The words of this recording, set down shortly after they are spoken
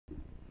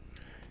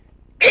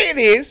It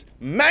is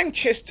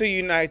Manchester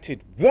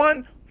United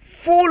 1,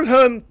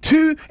 Fulham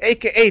 2,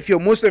 aka if you're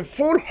Muslim,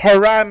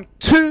 FULHAM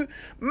 2.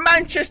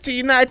 Manchester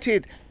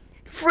United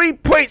 3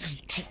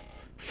 points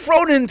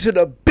thrown into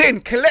the bin,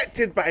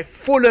 collected by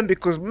Fulham,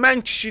 because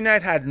Manchester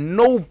United had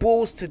no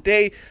balls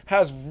today.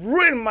 Has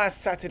ruined my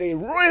Saturday,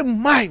 ruined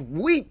my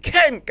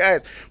weekend,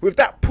 guys, with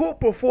that poor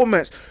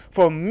performance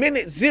from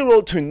minute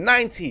 0 to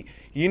 90.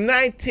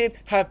 United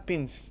have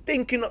been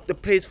stinking up the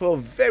place for a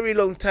very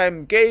long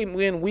time, game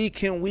in,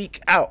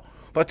 week out.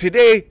 But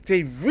today,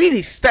 they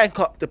really stank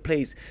up the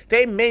place.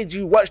 They made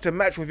you watch the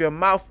match with your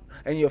mouth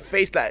and your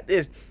face like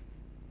this.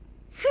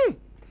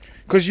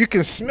 Because you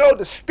can smell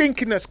the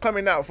stinkiness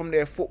coming out from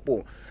their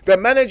football. The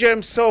manager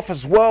himself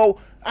as well,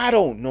 I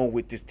don't know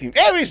with this team.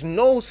 There is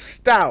no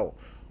style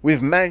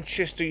with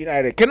Manchester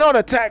United. Cannot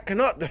attack,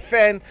 cannot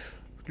defend.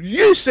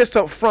 Useless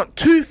up front,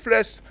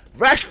 toothless.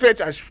 Rashford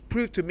has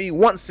proved to me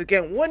once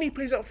again, when he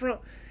plays up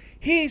front,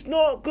 he's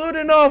not good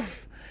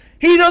enough.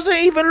 He doesn't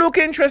even look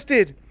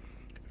interested.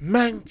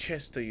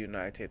 Manchester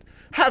United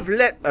have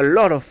let a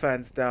lot of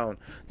fans down.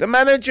 The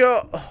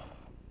manager...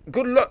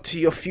 good luck to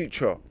your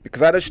future,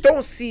 because I just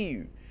don't see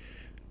you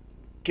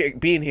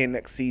being here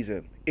next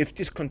season if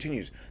this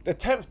continues. The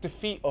 10th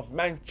defeat of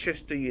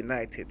Manchester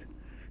United.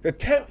 The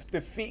 10th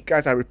defeat,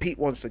 guys, I repeat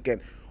once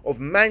again, of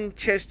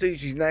Manchester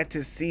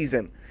United's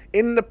season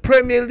in the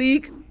Premier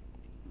League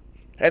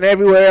and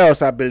everywhere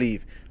else, I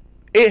believe.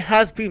 It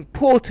has been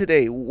poor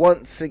today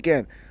once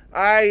again.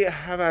 I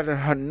have had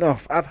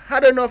enough. I've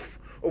had enough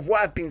of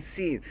what I've been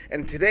seeing.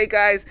 And today,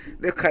 guys,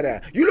 look at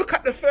that. You look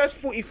at the first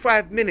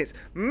 45 minutes.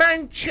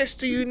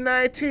 Manchester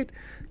United,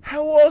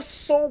 how was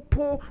so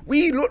poor.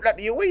 We looked like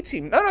the away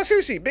team. No,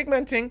 seriously, big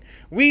man thing.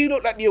 We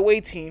looked like the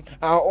away team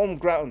at our home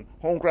ground.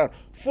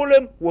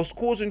 Fulham was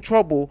causing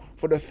trouble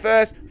for the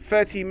first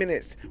 30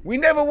 minutes. We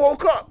never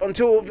woke up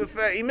until the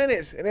 30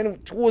 minutes. And then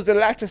towards the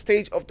latter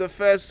stage of the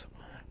first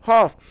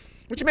half,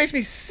 which makes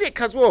me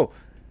sick as well.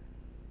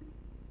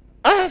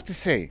 I have to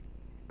say,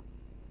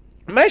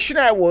 Manchester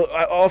United were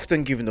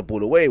often giving the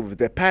ball away with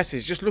their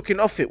passes, just looking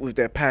off it with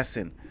their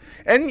passing.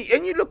 And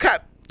you look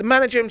at the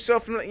manager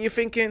himself and you're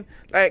thinking,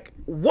 like,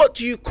 what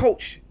do you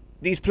coach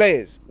these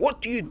players?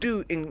 What do you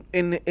do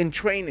in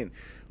training?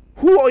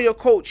 Who are your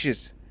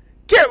coaches?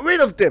 Get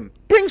rid of them.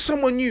 Bring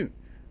someone new.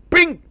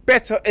 Bring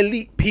better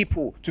elite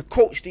people to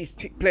coach these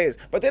players.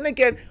 But then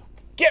again,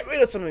 get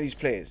rid of some of these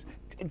players.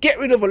 Get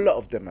rid of a lot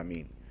of them, I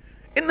mean.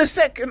 In the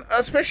second,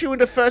 especially with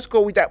the first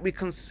goal that we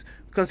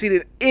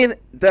conceded in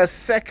the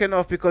second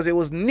half, because it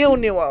was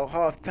 0-0 at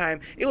half time.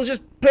 It was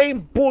just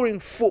plain boring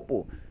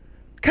football.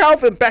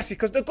 Calvin Bassey,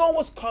 because the goal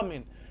was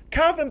coming.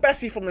 Calvin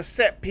Bassey from the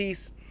set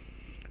piece,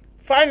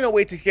 finding a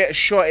way to get a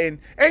shot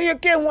in. And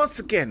again, once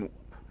again,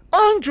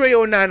 Andre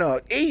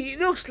Onana, he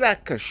looks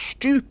like a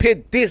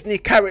stupid Disney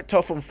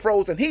character from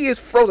Frozen. He is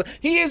Frozen.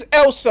 He is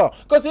Elsa,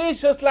 because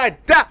he's just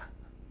like that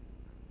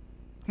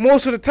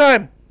most of the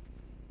time.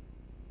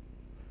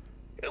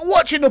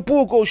 Watching the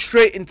ball go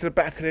straight into the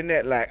back of the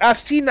net, like, I've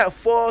seen that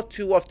far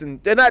too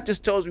often. Then that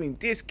just tells me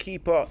this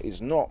keeper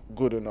is not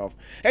good enough.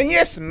 And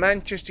yes,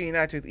 Manchester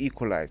United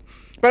equalized,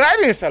 but I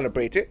didn't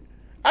celebrate it.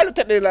 I looked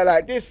at it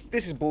like this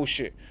is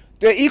bullshit.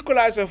 The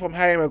equalizer from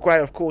Harry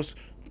Maguire, of course.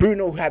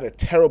 Bruno had a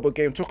terrible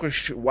game, took a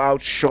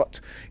wild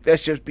shot.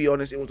 Let's just be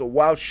honest, it was a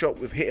wild shot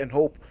with hit and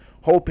hope,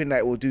 hoping that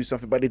it will do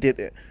something, but it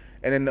didn't.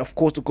 And then, of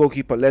course, the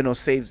goalkeeper, Leno,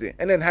 saves it.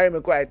 And then Harry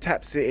Maguire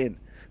taps it in,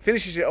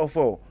 finishes it off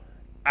all.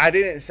 I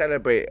didn't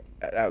celebrate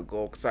that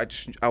goal because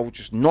I was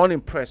just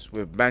non-impressed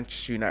with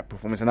Manchester United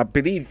performance, and I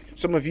believe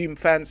some of you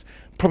fans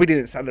probably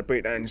didn't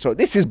celebrate that. And so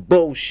this is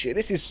bullshit.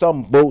 This is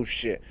some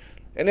bullshit.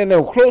 And then they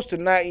were close to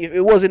 90th.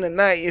 It was in the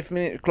 90th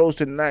minute, close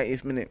to the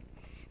 90th minute.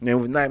 And then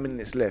with 9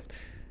 minutes left,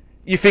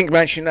 you think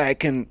Manchester United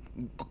can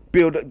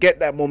get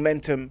that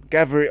momentum,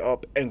 gather it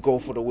up, and go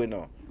for the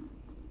winner.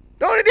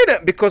 No, they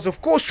didn't, because of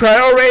course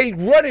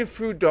Traore running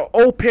through the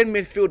open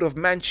midfield of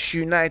Manchester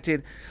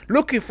United,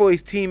 looking for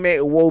his teammate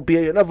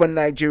Iwobi, another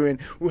Nigerian,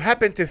 who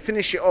happened to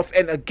finish it off.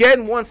 And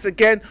again, once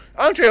again,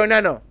 Andre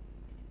Onana,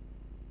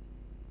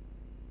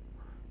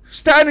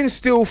 standing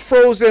still,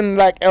 frozen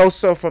like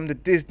Elsa from the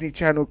Disney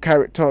Channel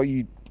character.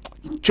 You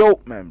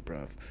joke, man,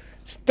 bruv.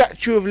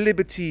 Statue of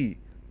Liberty.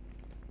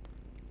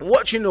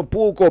 Watching the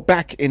ball go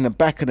back in the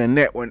back of the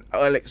net when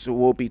Alex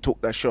Iwobi took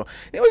that shot.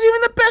 It was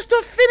even the best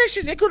of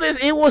finishes.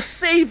 It was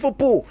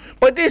savable.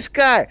 But this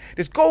guy,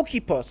 this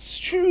goalkeeper,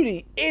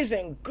 truly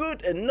isn't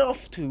good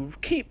enough to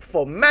keep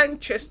for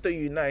Manchester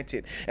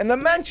United. And the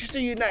Manchester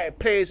United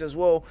players as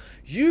well,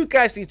 you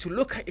guys need to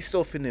look at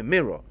yourself in the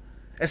mirror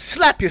and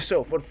slap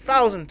yourself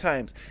 1,000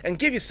 times and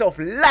give yourself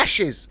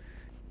lashes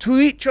to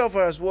each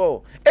other as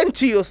well, and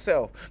to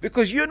yourself,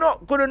 because you're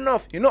not good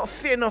enough. You're not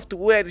fit enough to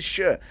wear the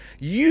shirt.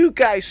 You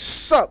guys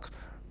suck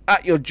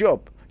at your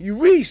job. You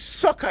really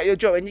suck at your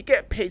job, and you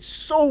get paid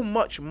so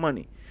much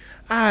money.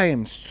 I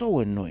am so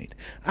annoyed.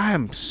 I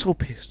am so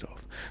pissed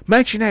off.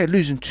 Manchester United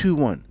losing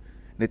 2-1 in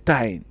the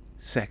dying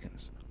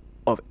seconds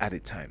of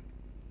added time.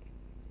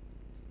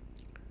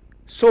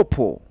 So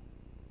poor.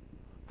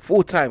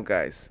 Full time,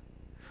 guys.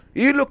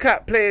 You look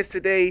at players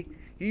today,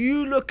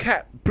 You look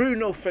at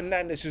Bruno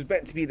Fernandes, who's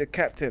meant to be the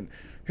captain,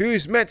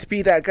 who's meant to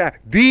be that guy,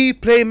 the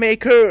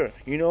playmaker,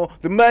 you know,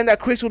 the man that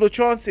creates all the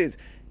chances.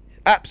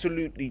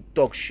 Absolutely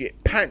dog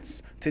shit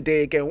pants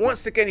today again.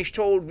 Once again, he's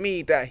told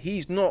me that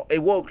he's not a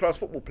world-class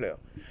football player.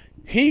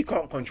 He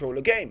can't control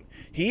a game.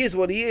 He is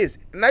what he is.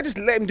 And I just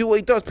let him do what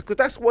he does because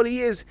that's what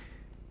he is.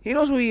 He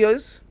knows who he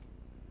is.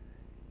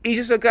 He's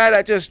just a guy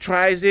that just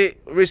tries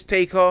it, risk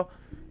taker,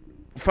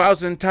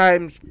 1,000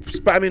 times,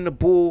 spamming the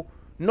ball,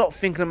 not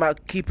thinking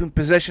about keeping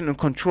possession and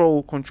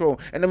control.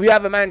 And then we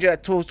have a manager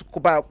that talks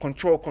about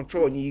control,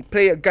 and you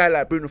play a guy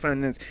like Bruno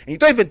Fernandes, and you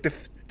don't even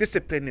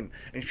discipline him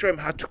and show him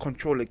how to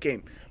control a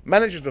game.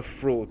 Manager's a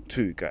fraud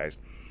too, guys.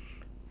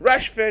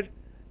 Rashford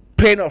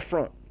playing up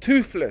front,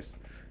 toothless.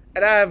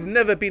 And I have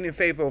never been in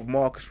favour of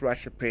Marcus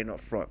Rashford playing up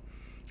front.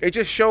 It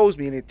just shows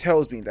me and it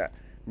tells me that,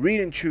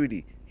 really and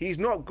truly, he's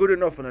not good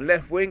enough on the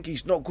left wing.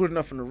 He's not good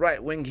enough on the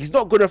right wing. He's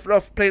not good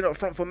enough playing up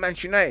front for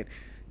Manchester United.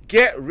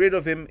 Get rid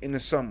of him in the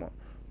summer.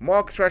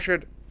 Marcus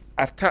Rashford,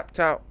 I've tapped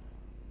out.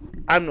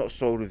 I'm not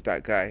sold with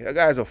that guy. That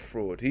guy's a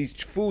fraud. He's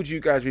fooled you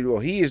guys really well.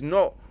 He is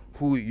not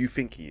who you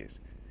think he is.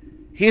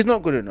 He is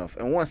not good enough.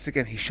 And once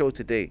again, he showed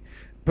today.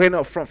 Playing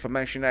up front for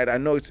Manchester United, I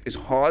know it's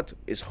hard.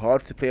 It's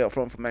hard to play up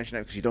front for Manchester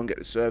United because you don't get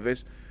the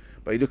service.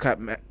 But you look at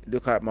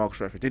Marcus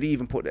Rashford. Did he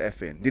even put the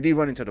F in? Did he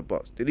run into the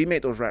box? Did he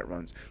make those right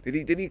runs?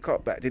 Did he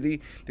cut back? Did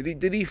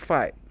he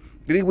fight?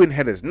 Did he win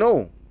headers?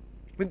 No,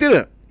 he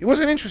didn't. He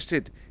wasn't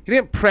interested. He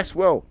didn't press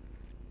well.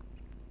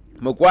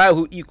 Maguire,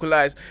 who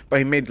equalised, but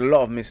he made a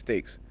lot of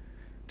mistakes.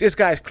 This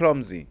guy's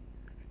clumsy,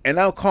 and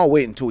I can't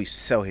wait until we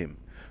sell him.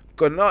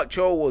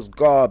 Garnacho was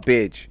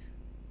garbage.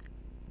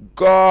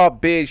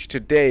 Garbage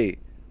today.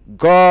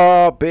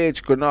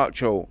 Garbage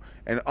Garnacho.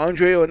 And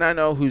Andre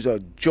Onana, who's a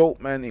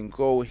joke man in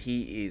goal,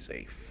 he is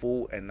a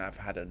fool, and I've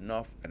had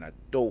enough, and I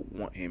don't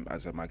want him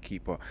as my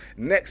keeper.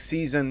 Next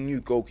season, new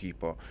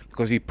goalkeeper,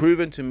 because he's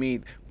proven to me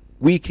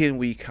week in,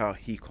 week out,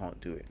 he can't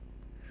do it.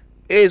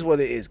 It is what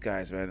it is,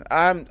 guys, man.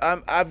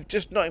 I'm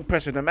just not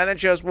impressed with the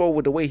manager as well,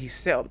 with the way he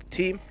set up the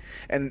team,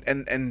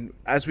 and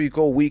as we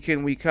go week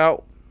in, week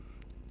out,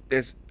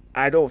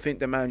 I don't think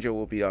the manager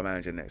will be our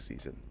manager next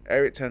season.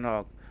 Erik ten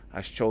Hag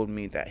has told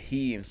me that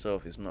he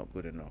himself is not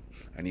good enough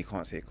and he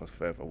can't take us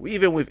further.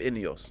 Even with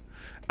Ineos,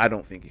 I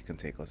don't think he can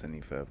take us any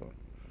further.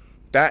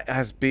 That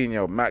has been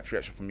your match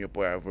reaction from your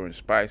boy Ivorian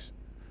Spice.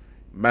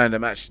 Man of the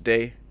match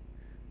today,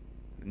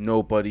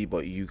 nobody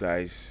but you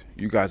guys.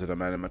 You guys are the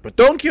man of the match. But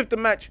don't give the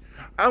match.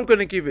 I'm going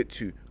to give it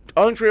to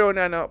Andre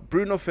Onana,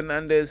 Bruno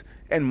Fernandes,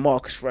 and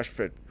Marcus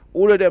Rashford.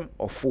 All of them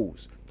are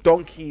fools.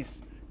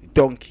 Donkeys.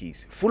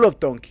 Full of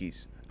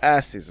donkeys.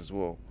 Asses as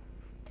well.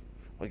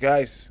 But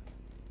guys,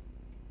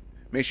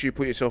 make sure you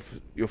put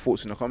your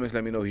thoughts in the comments.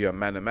 Let me know who your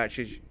man of the match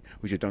is,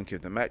 who's your donkey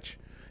of the match.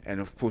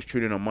 And of course,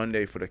 tune in on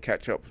Monday for the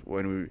catch-up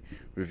when we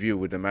review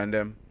with the man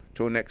them.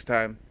 Till next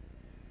time,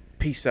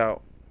 peace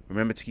out.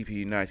 Remember to keep it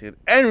united.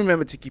 And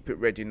remember to keep it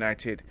red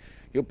united.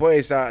 Your boy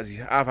is out.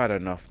 I've had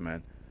enough,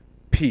 man.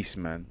 Peace,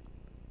 man.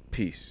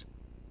 Peace.